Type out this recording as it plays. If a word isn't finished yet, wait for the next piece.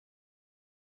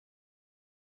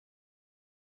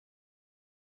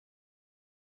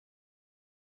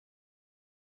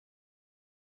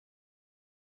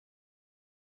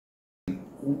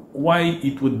why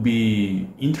it would be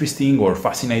interesting or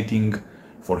fascinating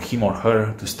for him or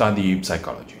her to study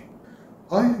psychology?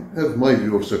 I have my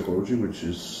view of psychology, which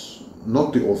is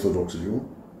not the orthodox view.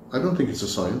 I don't think it's a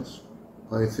science.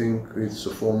 I think it's a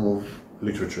form of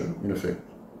literature, in effect.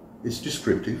 It's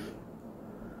descriptive.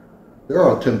 There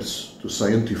are attempts to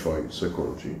scientify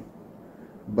psychology,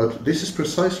 but this is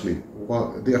precisely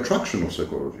the attraction of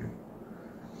psychology.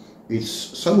 It's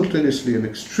simultaneously an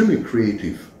extremely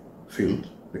creative field,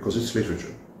 because it's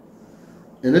literature,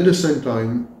 and at the same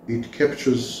time it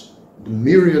captures the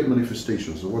myriad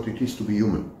manifestations of what it is to be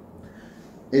human.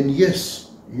 And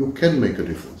yes, you can make a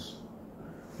difference.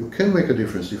 You can make a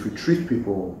difference if you treat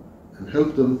people and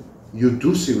help them. You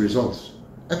do see results.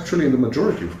 Actually, in the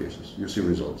majority of cases, you see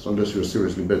results, unless you're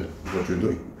seriously bad at what you're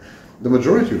doing. The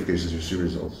majority of cases, you see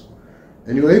results.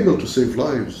 And you're able to save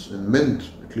lives and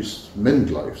at least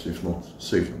mend lives, if not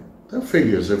save them. There are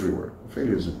failures everywhere.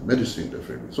 Failures in medicine, there are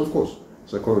failures. Of course,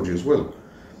 psychology as well.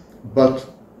 But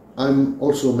I'm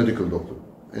also a medical doctor.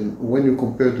 And when you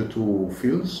compare the two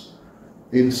fields,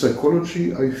 in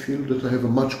psychology, I feel that I have a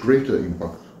much greater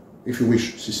impact, if you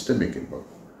wish, systemic impact,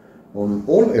 on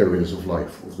all areas of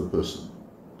life of the person.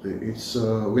 It's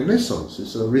a renaissance,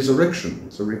 it's a resurrection,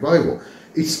 it's a revival.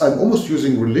 I'm almost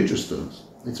using religious terms.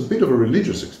 It's a bit of a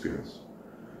religious experience,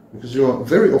 because you are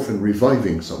very often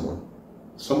reviving someone.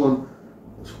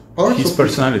 His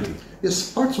personality.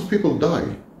 Yes, parts of people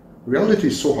die. Reality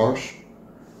is so harsh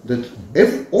that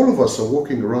all of us are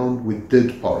walking around with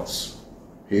dead parts.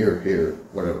 Here,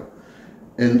 whatever.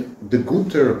 And the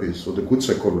good therapist or the good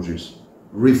psychologist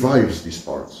revives these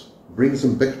parts, brings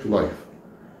them back to life.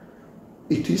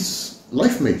 It is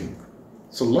life-making.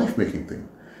 It's a life-making thing.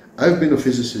 I've been a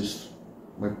physicist.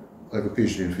 I have a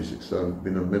PhD in physics. I've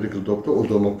been a medical doctor,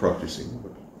 although not practicing,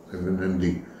 but I've been an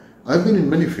MD. I've been in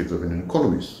many fields. I've been an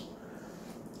economist.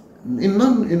 In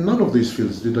none of these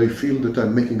fields did I feel that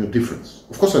I'm making a difference.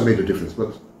 Of course I made a difference,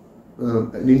 but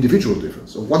an individual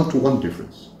difference, a one-to-one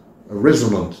difference, a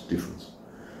resonant difference.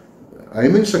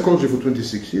 I'm in psychology for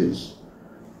 26 years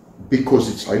because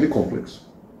it's highly complex.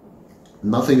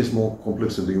 Nothing is more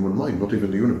complex than the human mind, not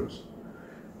even the universe.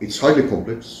 It's highly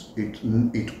complex.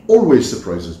 It always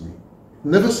surprises me. It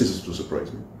never ceases to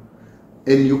surprise me.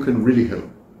 And you can really help.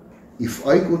 If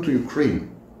I go to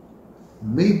Ukraine,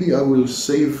 maybe I will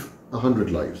save 100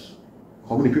 lives.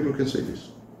 How many people can say this?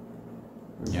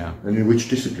 Yeah. And in which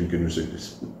discipline can you say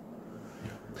this?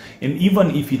 And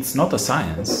even if it's not a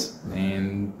science,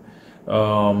 and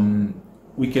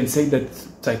we can say that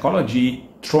psychology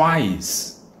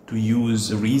tries to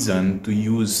use reason, to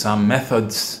use some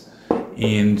methods,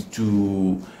 and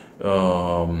to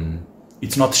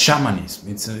it's not shamanism.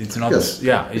 It's not. Yes.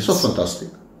 Yeah. It's not fantastic.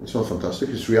 It's not fantastic.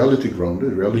 It's reality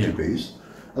grounded, reality based.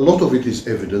 A lot of it is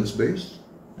evidence based.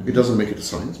 It doesn't make it a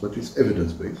science, but it's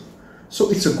evidence based. So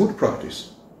it's a good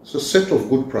practice. It's a set of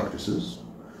good practices,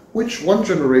 which one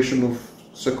generation of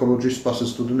psychologists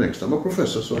passes to the next. I'm a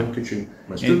professor, so I'm teaching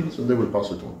my students, and they will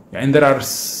pass it on. And there are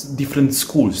different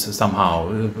schools somehow.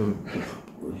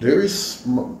 There is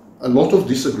a lot of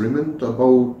disagreement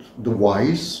about the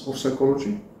whys of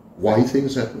psychology, why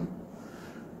things happen.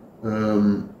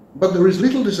 But there is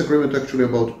little disagreement actually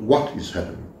about what is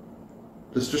happening.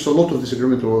 There's just a lot of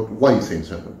disagreement about why things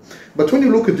happen. But when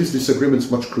you look at these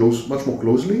disagreements much more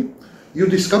closely, you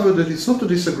discover that it's not a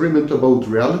disagreement about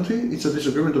reality, it's a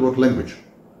disagreement about language.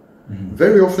 Mm-hmm.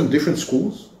 Very often different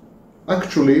schools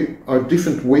actually are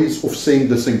different ways of saying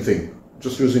the same thing,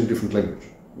 just using different language.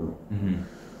 You know? Mm-hmm.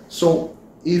 So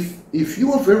if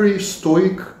you are very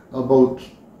stoic about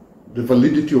the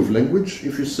validity of language,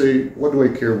 if you say, what do I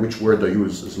care which word I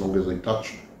use as long as I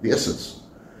touch the essence?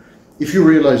 If you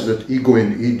realize that ego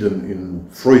and Eden in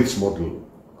Freud's model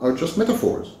are just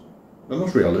metaphors, they're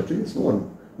not reality. It's no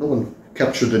one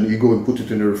captured an ego and put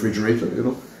it in a refrigerator, you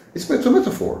know. It's a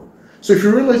metaphor. So if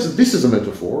you realize that this is a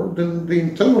metaphor, then the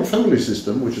internal family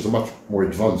system, which is a much more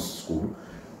advanced school,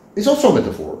 is also a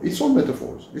metaphor. It's all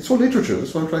metaphors. It's all literature.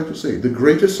 That's what I'm trying to say. The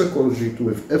greatest psychology to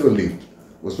have ever lived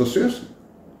was Dostoevsky.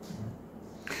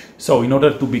 So in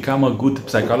order to become a good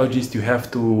psychologist, you have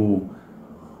to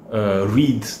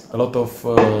read a lot of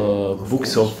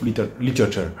books of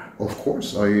literature. Of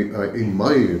course, in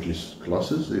my at least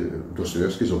classes,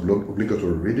 Dostoevsky is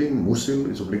obligatory reading,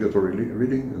 Musil is obligatory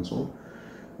reading, and so on.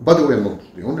 By the way, I'm not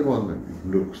the only one.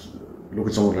 Look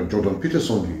at someone like Jordan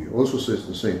Peterson. He also says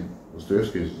the same.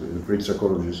 Dostoevsky is a great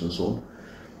psychologist, and so on.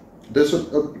 There's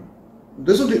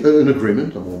an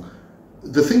agreement among.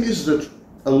 The thing is that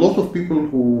a lot of people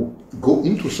who go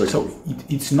into psychology. So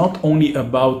it's not only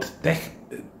about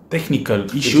technical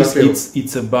issues. Exactly.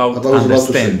 It's about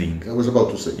understanding. I was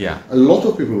about to say. Yeah. A lot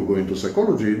of people who go into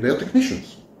psychology, they are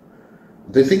technicians.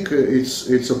 They think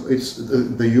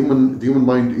the human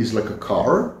mind is like a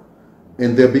car,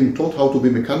 and they're being taught how to be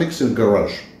mechanics in a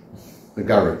garage.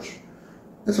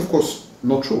 That's of course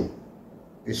not true.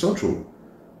 It's not true.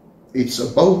 It's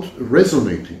about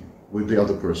resonating with the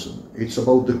other person. It's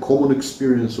about the common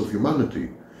experience of humanity.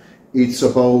 It's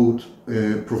about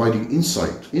providing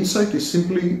insight. Insight is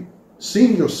simply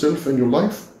seeing yourself and your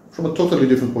life from a totally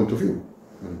different point of view.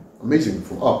 Amazing,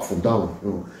 from up, from down. You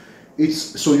know.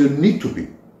 So you need to be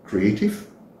creative.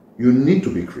 You need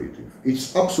to be creative.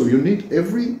 It's absolutely, you need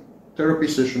every therapy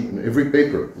session and every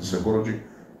paper in psychology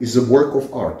is a work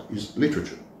of art, is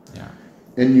literature. Yeah.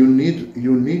 And you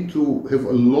need to have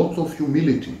a lot of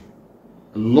humility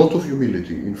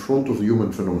in front of the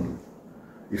human phenomenon.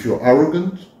 If you're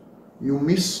arrogant,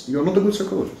 you're not a good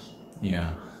psychologist.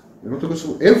 Yeah. You're not a good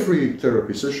psychologist. Every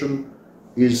therapy session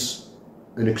is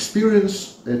an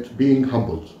experience at being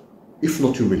humbled, if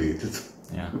not humiliated.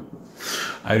 Yeah.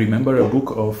 I remember a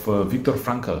book of Viktor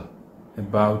Frankl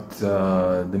about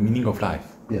the meaning of life.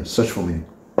 Yes, Search for Meaning.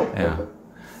 Yeah.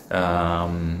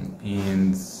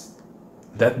 And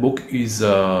that book is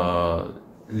a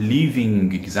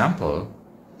living example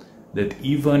that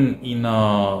even in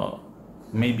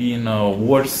maybe in a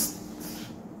worst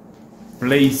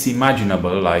place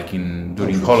imaginable, like during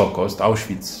Auschwitz. Holocaust,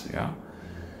 Auschwitz, yeah,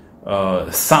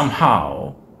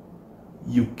 somehow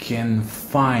you can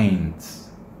find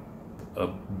a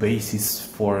basis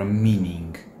for a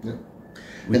meaning. Yeah.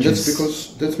 And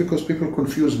that's because people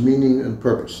confuse meaning and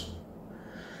purpose.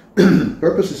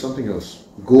 Purpose is something else.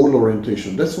 Goal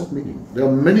orientation, that's not meaning. There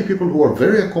are many people who are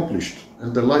very accomplished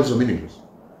and their lives are meaningless.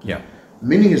 Yeah.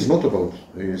 Meaning is not about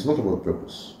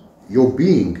purpose. Your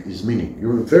being is meaning.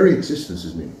 Your very existence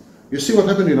is meaning. You see what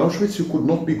happened in Auschwitz? You could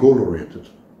not be goal-oriented.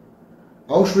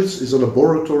 Auschwitz is a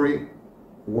laboratory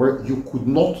where you could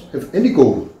not have any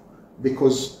goal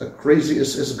because a crazy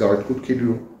SS guard could kill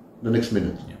you the next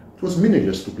minute. Yeah. It was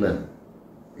meaningless to plan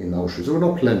in Auschwitz. There were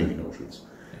no planning in Auschwitz.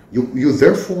 You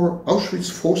therefore,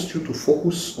 Auschwitz forced you to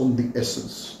focus on the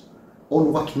essence,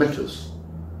 on what matters.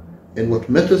 And what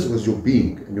matters was your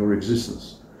being and your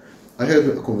existence. I had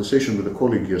a conversation with a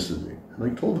colleague yesterday, and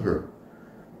I told her,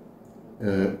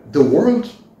 the world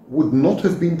would not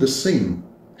have been the same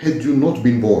had you not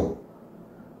been born.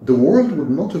 The world would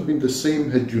not have been the same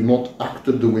had you not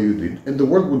acted the way you did, and the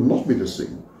world would not be the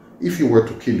same if you were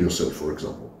to kill yourself, for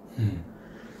example.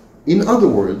 In other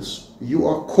words, you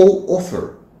are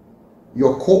co-author. You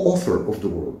are co-author of the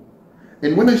world.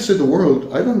 And when I say the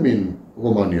world, I don't mean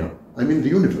Romania, I mean the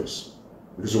universe.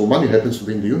 Because Romania happens to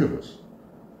be in the universe.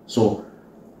 So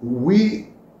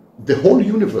the whole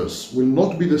universe will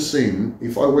not be the same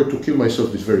if I were to kill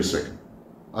myself this very second.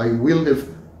 I will have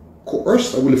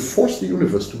forced the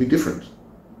universe to be different.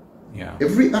 Yeah.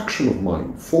 Every action of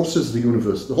mine forces the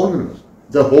universe, the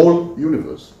whole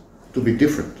universe to be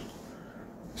different.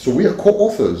 So we are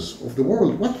co-authors of the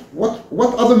world.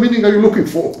 What other meaning are you looking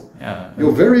for? Yeah.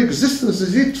 Your very existence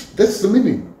is it. That's the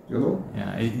meaning, you know?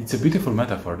 Yeah, it's a beautiful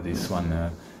metaphor, this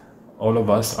one. All of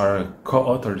us are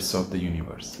co-authors of the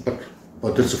universe.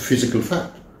 But that's a physical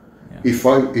fact.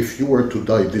 Yeah. If you were to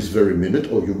die this very minute,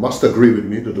 you must agree with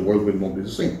me that the world will not be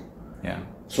the same. Yeah.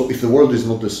 So if the world is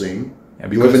not the same,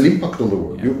 Yeah, you have an impact on the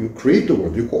world. Yeah. You create the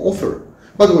world, you co-author.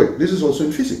 By the way, this is also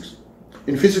in physics.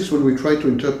 In physics, when we try to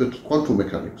interpret quantum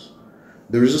mechanics,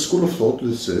 there is a school of thought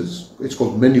that says, it's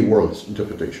called many worlds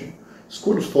interpretation,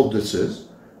 school of thought that says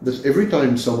that every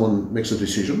time someone makes a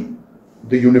decision,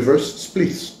 the universe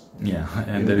splits. Yeah,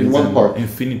 and there in is one part.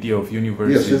 Infinity of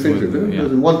universes. Yes, infinity. Yeah.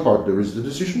 In one part there is the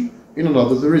decision, in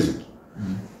another there isn't.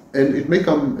 Mm. And it may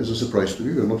come as a surprise to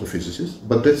you, you're not a physicist,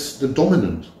 but that's the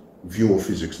dominant view of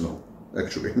physics now,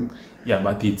 actually. Yeah,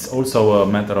 but it's also a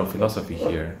matter of philosophy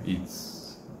here.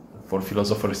 For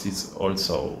philosophers, it's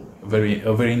also a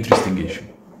very interesting issue.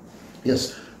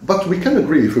 Yes, but we can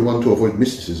agree, if we want to avoid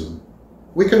mysticism,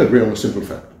 we can agree on a simple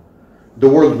fact. The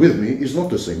world with me is not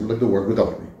the same like the world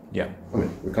without me. Yeah. I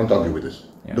mean, we can't argue with this.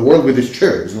 Yeah. The world with this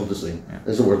chair is not the same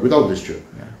as the world without this chair.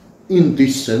 Yeah. In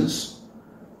this sense,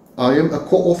 I am a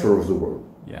co-author of the world.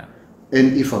 Yeah.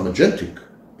 And if I'm agentic,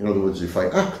 in other words, if I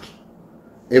act,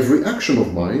 every action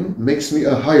of mine makes me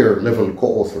a higher level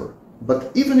co-author.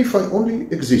 But even if I only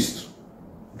exist,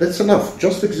 that's enough,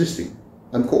 just existing,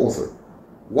 I'm co-author.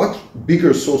 What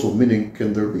bigger source of meaning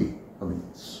can there be? I mean,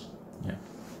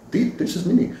 this is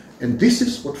meaning. And this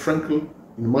is what Frankl,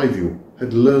 in my view,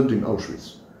 had learned in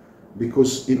Auschwitz.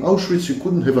 Because in Auschwitz you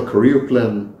couldn't have a career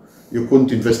plan, you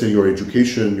couldn't invest in your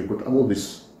education, you could all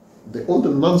this. All the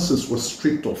nonsense was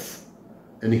stripped off.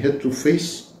 and he had to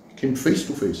came face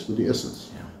to face with the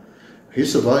essence. Yeah. He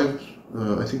survived,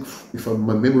 I think, if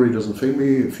my memory doesn't fail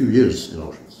me, a few years in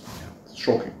Auschwitz. Yeah. It's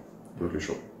shocking, totally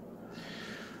shocking.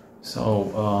 So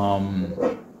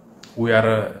we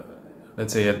are,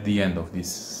 let's say, at the end of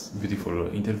this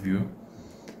beautiful interview.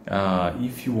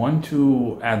 If you want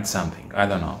to add something, I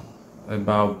don't know,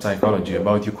 about psychology,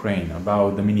 about Ukraine,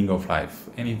 about the meaning of life,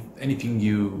 anything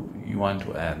you want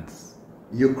to add?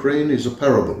 Ukraine is a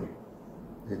parable.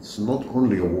 It's not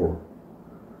only a war.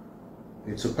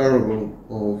 It's a parable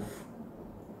of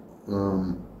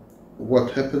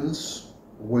what happens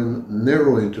when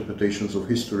narrow interpretations of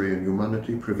history and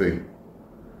humanity prevail.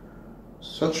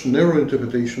 Such narrow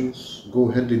interpretations go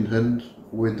hand in hand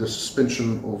with the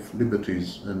suspension of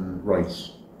liberties and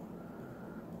rights.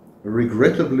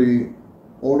 Regrettably,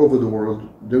 all over the world,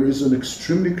 there is an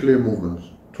extremely clear movement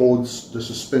towards the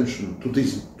suspension,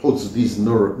 towards these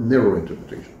narrow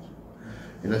interpretations.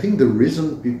 And I think the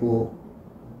reason people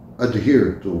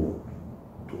adhere to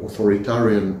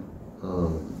authoritarian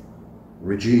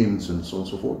regimes and so on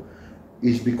and so forth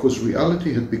is because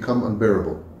reality had become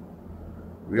unbearable.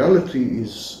 Reality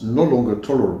is no longer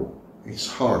tolerable, it's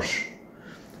harsh.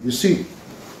 You see,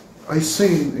 I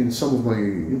say in some of my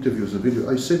interviews and videos,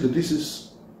 I say that this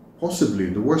is possibly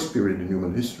the worst period in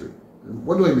human history. And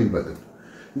what do I mean by that?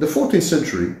 In the 14th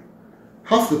century,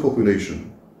 half the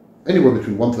population, anywhere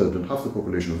between 1/3 and half the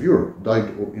population of Europe, died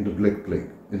in the Black Plague,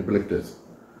 in the Black Death.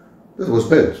 That was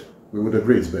bad. We would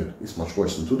agree it's bad. It's much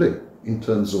worse than today in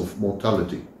terms of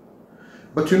mortality.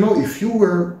 But you know, if you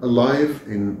were alive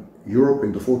in Europe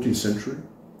in the 14th century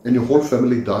and your whole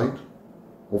family died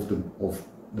of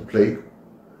the plague,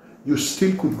 you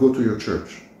still could go to your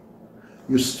church.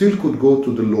 You still could go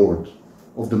to the Lord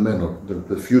of the manor,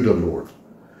 the feudal Lord.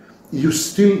 You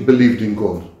still believed in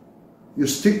God. You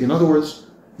still, in other words,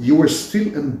 you were still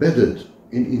embedded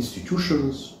in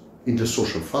institutions, in the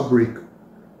social fabric.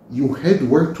 You had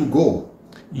where to go.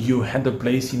 You had a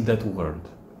place in that world.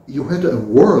 You had a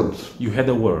world. You had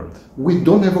a world. We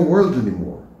don't have a world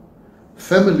anymore.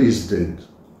 Family is dead.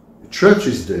 Church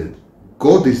is dead.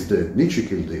 God is dead. Nietzsche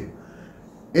killed him.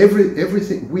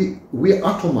 Everything, we're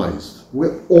atomized.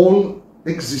 We're all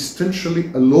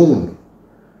existentially alone.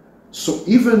 So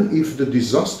even if the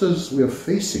disasters we are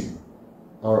facing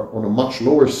are on a much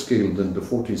lower scale than the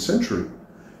 14th century,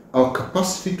 our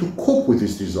capacity to cope with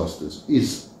these disasters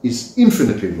is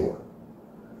infinitely lower.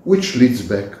 Which leads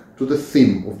back to the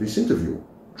theme of this interview,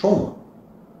 trauma.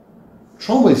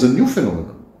 Trauma is a new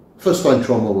phenomenon. First time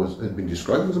trauma had been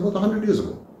described was about 100 years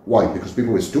ago. Why? Because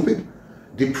people were stupid?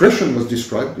 Depression was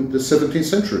described in the 17th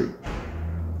century.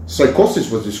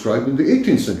 Psychosis was described in the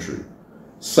 18th century.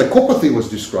 Psychopathy was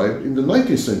described in the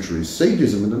 19th century.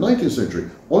 Sadism in the 19th century.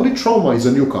 Only trauma is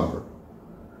a newcomer.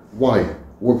 Why?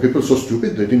 Were people so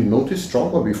stupid they didn't notice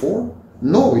trauma before?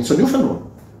 No, it's a new phenomenon.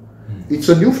 It's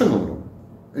a new phenomenon.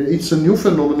 And it's a new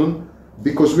phenomenon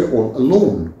because we're all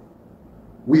alone.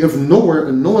 We have nowhere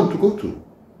and no one to go to.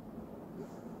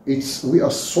 We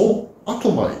are so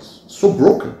atomized, so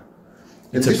broken.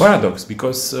 It's a paradox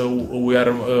because we are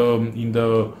in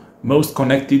the most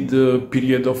connected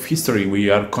period of history. We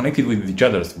are connected with each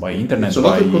other by internet,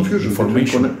 by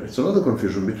information. It's another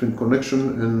confusion between connection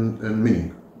and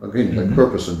meaning. Again, like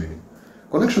purpose and meaning.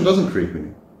 Connection doesn't create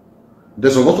meaning.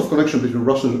 There's a lot of connection between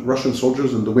Russian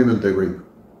soldiers and the women they rape.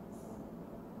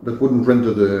 That wouldn't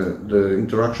render the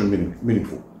interaction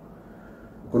meaningful.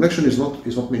 Connection is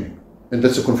not meaning. And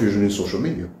that's a confusion in social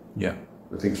media. Yeah.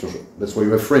 I think that's why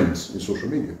you have friends in social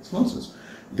media. It's nonsense.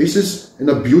 This is an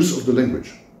abuse of the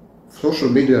language. Social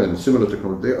media and similar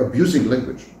technology, they're abusing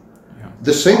language. Yeah.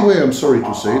 The same way, I'm sorry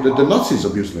to say, that the Nazis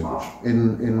abused language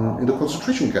in the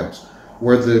concentration camps,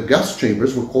 where the gas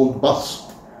chambers were called baths.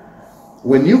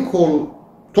 When you call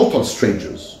total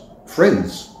strangers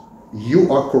friends,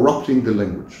 you are corrupting the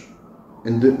language.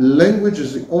 And the language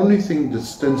is the only thing that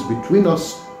stands between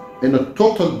us and a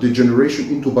total degeneration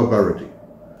into barbarity.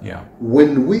 Yeah.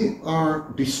 When we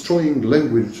are destroying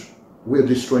language, we're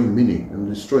destroying meaning. And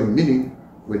destroying meaning,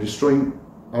 we're destroying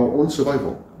our own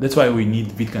survival. That's why we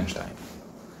need Wittgenstein.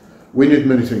 We need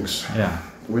many things. Yeah.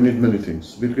 We need many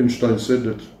things. Wittgenstein said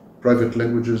that private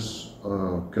languages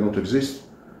cannot exist,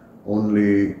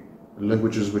 only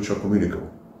languages which are communicable.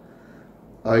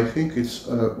 I think it's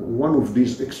one of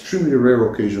these extremely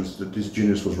rare occasions that this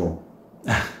genius was wrong.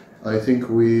 I think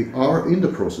we are in the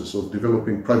process of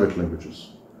developing private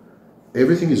languages.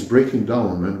 Everything is breaking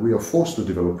down and we are forced to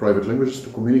develop private languages to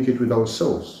communicate with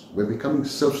ourselves. We're becoming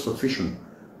self-sufficient,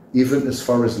 even as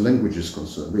far as language is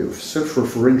concerned. We are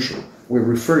self-referential. We're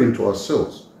referring to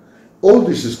ourselves. All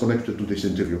this is connected to this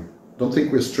interview. Don't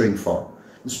think we're straying far.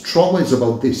 This trauma is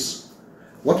about this.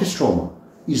 What is trauma?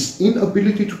 Is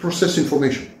inability to process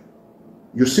information.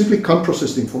 You simply can't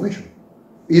process the information.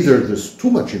 Either there's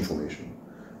too much information,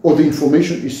 or the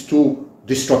information is too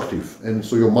destructive, and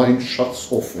so your mind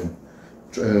shuts off.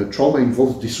 And trauma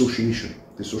involves dissociation.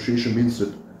 Dissociation means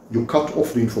that you cut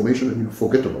off the information and you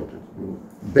forget about it. You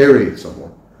bury it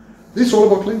somewhere. This is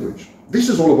all about language. This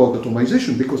is all about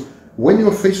atomization, because when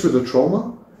you're faced with a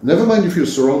trauma, never mind if you're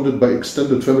surrounded by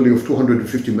extended family of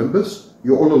 250 members,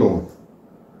 you're all alone.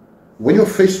 When you're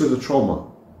faced with a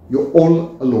trauma, you're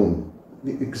all alone.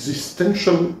 The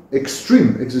existential,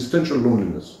 extreme existential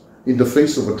loneliness in the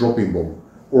face of a dropping bomb,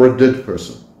 or a dead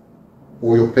person,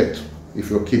 or your pet. If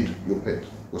you're a kid, your pet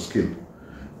was killed.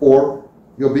 Or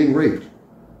you're being raped.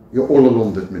 You're all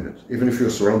alone that minute, even if you're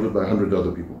surrounded by 100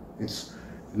 other people.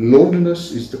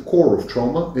 Loneliness is the core of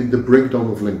trauma and the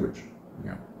breakdown of language.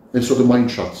 Yeah. And so the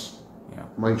mind shuts. Yeah.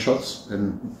 Mind shuts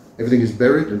and everything is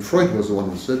buried. And Freud was the one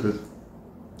who said that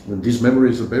when these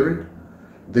memories are buried,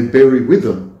 they bury with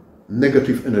them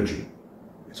negative energy.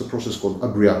 It's a process called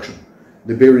abreaction.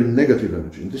 They bury negative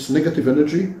energy. And this negative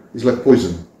energy is like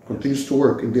poison, continues to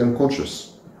work in the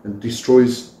unconscious and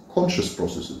destroys conscious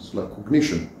processes like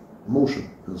cognition, emotion,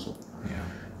 and so on. Yeah.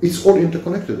 It's all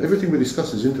interconnected. Everything we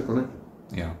discuss is interconnected.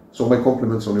 Yeah. So my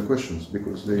compliments on your questions,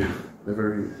 because they're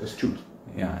very astute.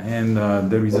 Yeah, and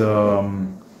there is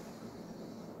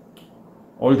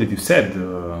all that you said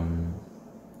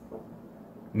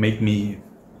make me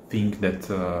think that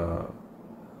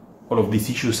all of these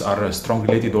issues are strong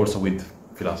related also with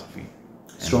philosophy.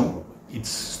 Strong? It's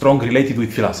strong related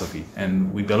with philosophy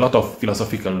and with a lot of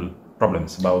philosophical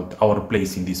problems about our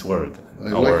place in this world.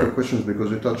 I like your questions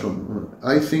because you touch on.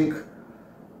 I think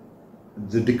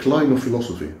the decline of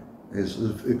philosophy is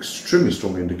an extremely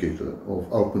strong indicator of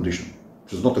our condition,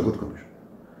 which is not a good condition.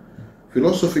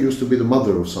 Philosophy used to be the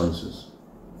mother of sciences,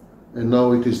 and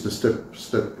now it is the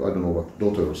I don't know what,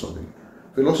 daughter or something.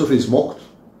 Philosophy is mocked,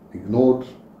 ignored.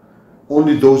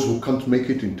 Only those who can't make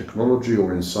it in technology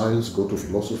or in science go to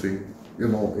philosophy. You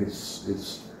know,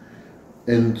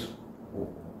 and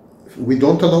we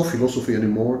don't allow philosophy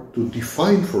anymore to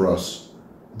define for us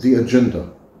the agenda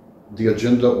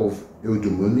of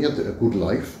eudaimonia, a good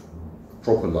life,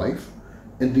 proper life,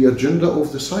 and the agenda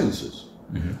of the sciences.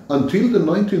 Mm-hmm. Until the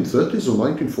 1930s or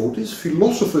 1940s,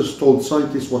 philosophers told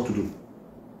scientists what to do.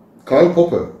 Karl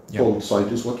Popper told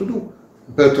scientists what to do.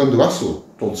 Bertrand Russell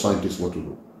told scientists what to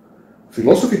do.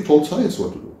 Philosophy told science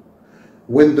what to do.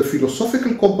 When the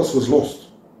philosophical compass was lost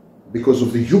because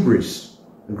of the hubris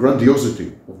and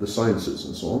grandiosity of the sciences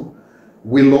and so on,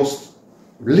 we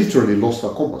literally lost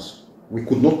our compass. We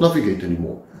could not navigate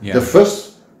anymore. Yeah. The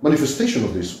first manifestation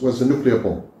of this was the nuclear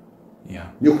bomb.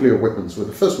 Yeah. Nuclear weapons were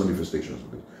the first manifestations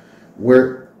of it,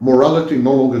 where morality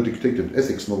no longer dictated,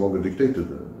 ethics no longer dictated.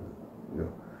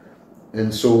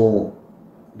 And so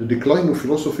the decline of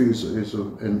philosophy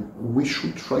and we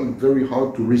should try very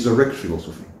hard to resurrect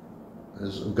philosophy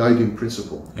as a guiding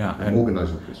principle, and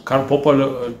organizing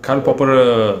principle. Karl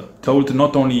Popper told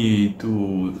not only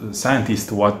to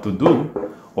scientists what to do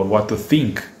or what to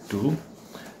think to,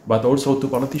 but also to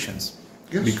politicians.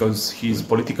 Yes. Because his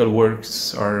political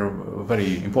works are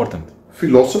very important.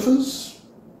 Philosophers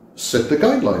set the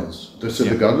guidelines. They set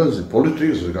the guidelines in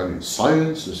politics, the guidelines in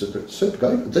science, they set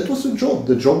guidelines. That was the job.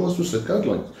 The job was to set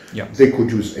guidelines. Yeah. They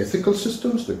could use ethical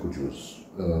systems, they could use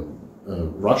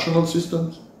rational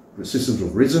systems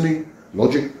of reasoning,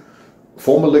 logic,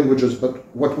 formal languages, but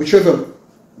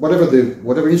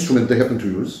whatever instrument they happened to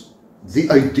use, the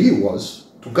idea was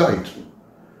to guide.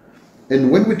 And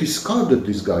when we discarded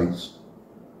these guides,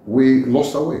 we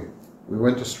lost our way. We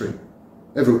went astray.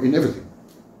 In everything.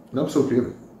 In absolutely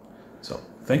everything. So,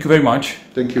 thank you very much.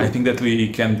 Thank you. I think that we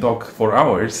can talk for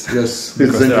hours. Yes,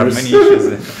 because there are many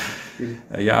issues.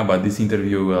 But this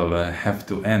interview will have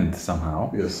to end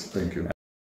somehow. Yes, thank you.